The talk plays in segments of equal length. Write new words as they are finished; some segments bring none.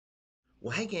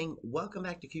Well, hey gang, welcome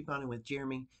back to Couponing with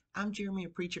Jeremy. I'm Jeremy, a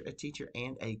preacher, a teacher,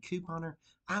 and a couponer.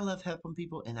 I love helping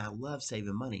people and I love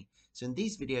saving money. So in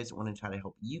these videos, I want to try to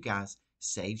help you guys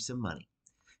save some money.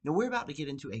 Now we're about to get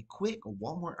into a quick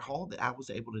Walmart haul that I was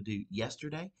able to do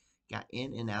yesterday. Got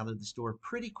in and out of the store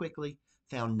pretty quickly,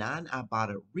 found 9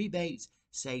 Ibotta rebates,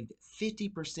 saved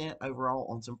 50% overall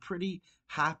on some pretty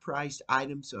high priced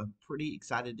items. So I'm pretty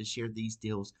excited to share these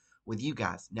deals with you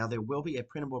guys. Now there will be a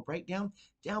printable breakdown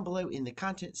down below in the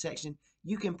content section.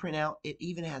 You can print out, it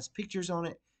even has pictures on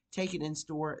it. Take it in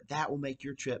store. That will make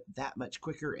your trip that much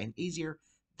quicker and easier.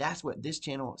 That's what this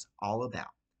channel is all about.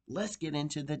 Let's get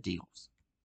into the deals.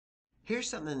 Here's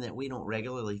something that we don't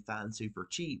regularly find super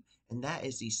cheap, and that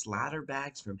is these slider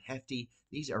bags from Hefty.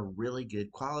 These are really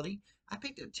good quality. I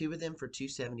picked up 2 of them for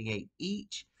 $2.78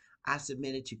 each. I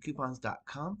submitted to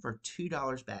coupons.com for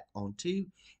 $2 back on 2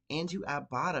 and to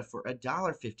Ibotta for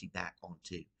 $1.50 back on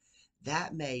 2.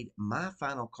 That made my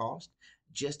final cost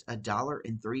just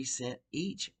 $1.03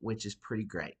 each, which is pretty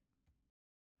great.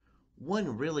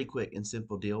 One really quick and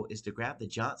simple deal is to grab the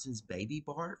Johnson's Baby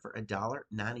Bar for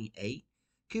 $1.98.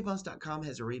 Coupons.com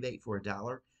has a rebate for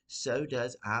 $1, so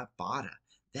does Ibotta.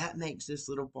 That makes this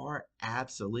little bar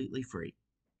absolutely free.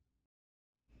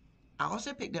 I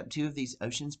also picked up 2 of these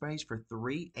ocean sprays for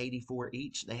 $3.84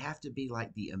 each. They have to be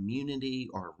like the immunity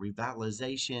or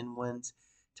revitalization ones.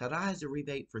 Tada has a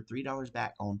rebate for $3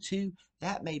 back on 2.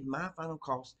 That made my final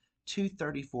cost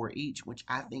 $2.34 each, which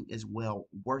I think is well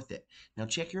worth it. Now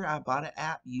check your Ibotta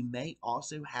app. You may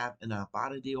also have an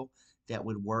Ibotta deal that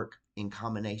would work in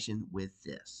combination with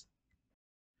this.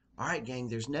 All right, gang,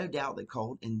 there's no doubt that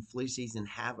cold and flu season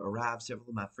have arrived. Several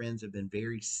of my friends have been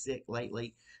very sick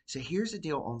lately. So here's a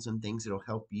deal on some things that'll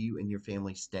help you and your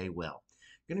family stay well.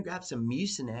 You're going to grab some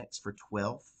Mucinex for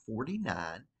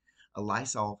 $12.49, a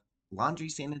Lysol laundry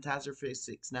sanitizer for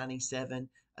 $6.97,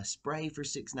 a spray for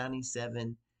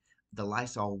 $6.97, the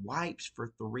Lysol wipes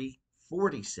for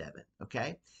 $3.47.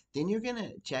 Okay. Then you're going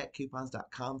to check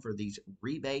coupons.com for these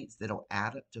rebates that'll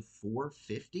add up to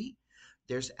 $4.50.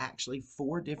 There's actually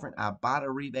 4 different Ibotta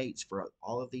rebates for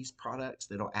all of these products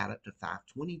that'll add up to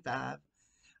 $5.25.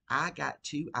 I got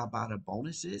 2 Ibotta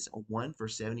bonuses, one for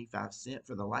 75 cents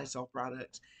for the Lysol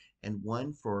products and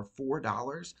one for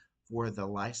 $4 for the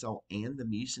Lysol and the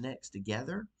Mucinex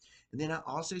together. And then I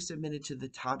also submitted to the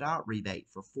Tada rebate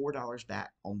for $4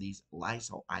 back on these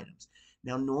Lysol items.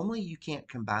 Now, normally you can't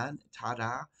combine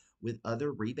Tada with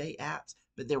other rebate apps,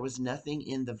 but there was nothing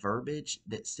in the verbiage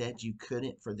that said you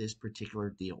couldn't for this particular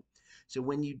deal. So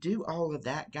when you do all of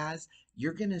that, guys,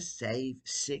 you're going to save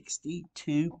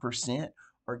 62%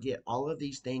 or get all of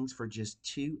these things for just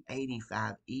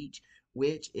 $2.85 each,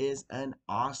 which is an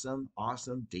awesome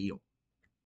deal.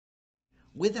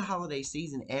 With the holiday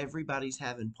season, everybody's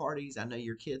having parties. I know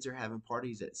your kids are having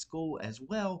parties at school as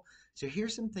well. So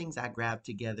here's some things I grabbed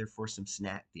together for some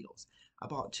snack deals. I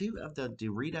bought 2 of the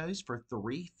Doritos for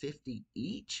 $3.50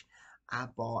 each. I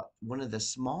bought one of the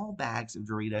small bags of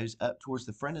Doritos up towards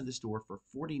the front of the store for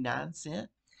 49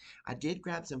 cents. I did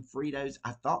grab some Fritos.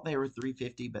 I thought they were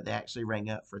 $3.50, but they actually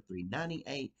rang up for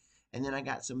 $3.98. And then I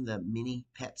got some of the mini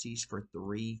Pepsis for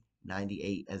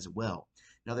 $3.98 as well.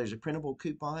 Now there's a printable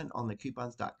coupon on the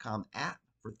coupons.com app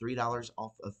for $3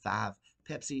 off of 5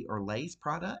 Pepsi or Lay's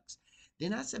products.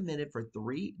 Then I submitted for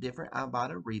 3 different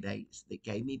Ibotta rebates that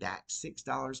gave me back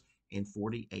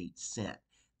 $6.48.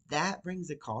 That brings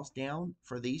the cost down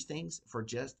for these things for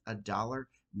just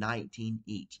 $1.19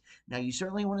 each. Now you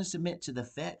certainly want to submit to the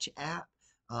Fetch app.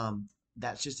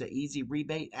 That's just an easy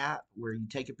rebate app where you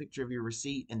take a picture of your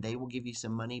receipt and they will give you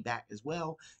some money back as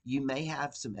well. You may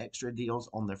have some extra deals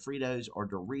on the Fritos or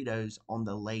Doritos on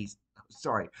the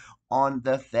on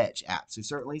the Fetch app. So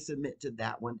certainly submit to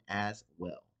that one as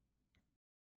well.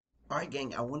 All right,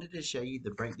 gang, I wanted to show you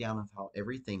the breakdown of how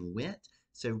everything went.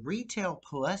 So retail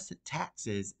plus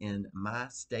taxes in my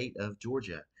state of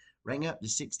Georgia rang up to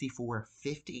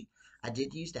 $64.50. I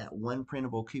did use that one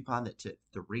printable coupon that took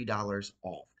 $3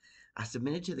 off. I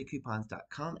submitted to the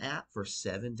coupons.com app for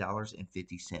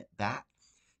 $7.50 back,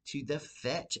 to the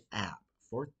Fetch app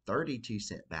for 32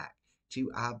 cents back, to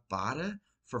Ibotta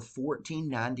for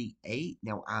 $14.98.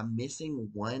 Now I'm missing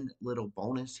one little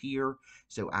bonus here,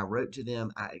 so I wrote to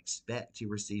them. I expect to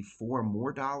receive $4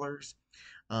 more.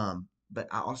 But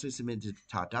I also submitted to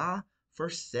Tada for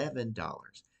 $7.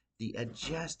 The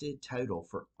adjusted total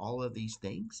for all of these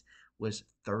things was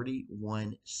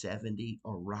 $31.70,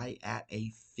 or right at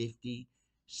a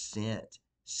 50-cent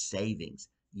savings.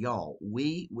 Y'all,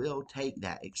 we will take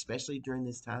that, especially during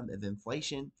this time of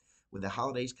inflation. with the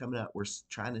holidays coming up, we're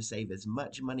trying to save as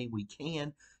much money we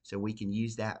can so we can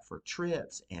use that for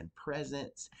trips and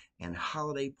presents and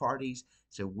holiday parties.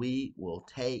 So we will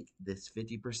take this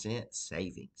 50%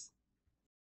 savings.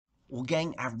 Well,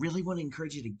 gang, I really want to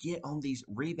encourage you to get on these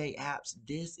rebate apps.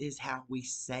 This is how we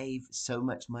save so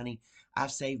much money.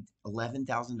 I've saved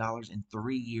 $11,000 in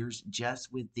 3 years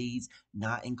just with these,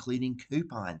 not including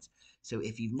coupons. So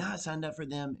if you've not signed up for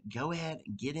them, go ahead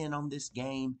and get in on this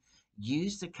game.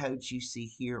 Use the codes you see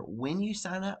here when you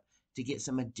sign up to get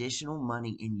some additional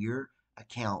money in your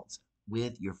accounts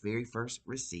with your very first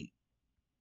receipt.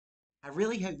 I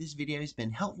really hope this video has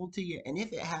been helpful to you, and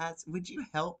if it has, would you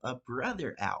help a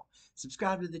brother out?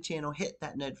 Subscribe to the channel, hit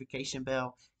that notification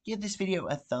bell, give this video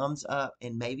a thumbs up,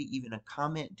 and maybe even a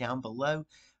comment down below.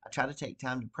 I try to take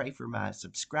time to pray for my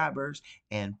subscribers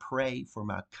and pray for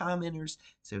my commenters,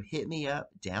 so hit me up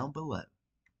down below.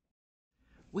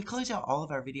 We close out all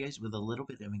of our videos with a little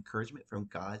bit of encouragement from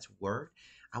God's Word.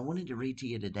 I wanted to read to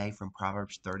you today from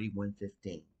Proverbs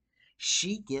 31:15.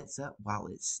 She gets up while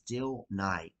it's still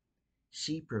night.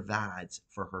 She provides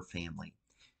for her family.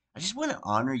 I just want to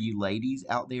honor you ladies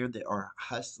out there that are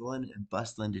hustling and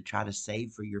bustling to try to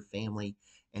save for your family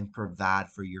and provide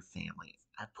for your family.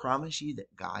 I promise you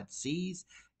that God sees,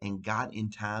 and God in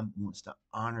time wants to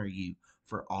honor you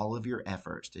for all of your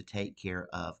efforts to take care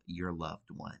of your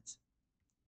loved ones.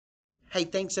 Hey,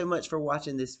 thanks so much for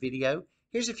watching this video.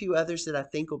 Here's a few others that I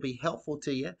think will be helpful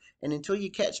to you. And until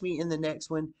you catch me in the next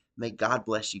one, may God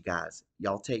bless you guys.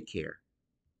 Y'all take care.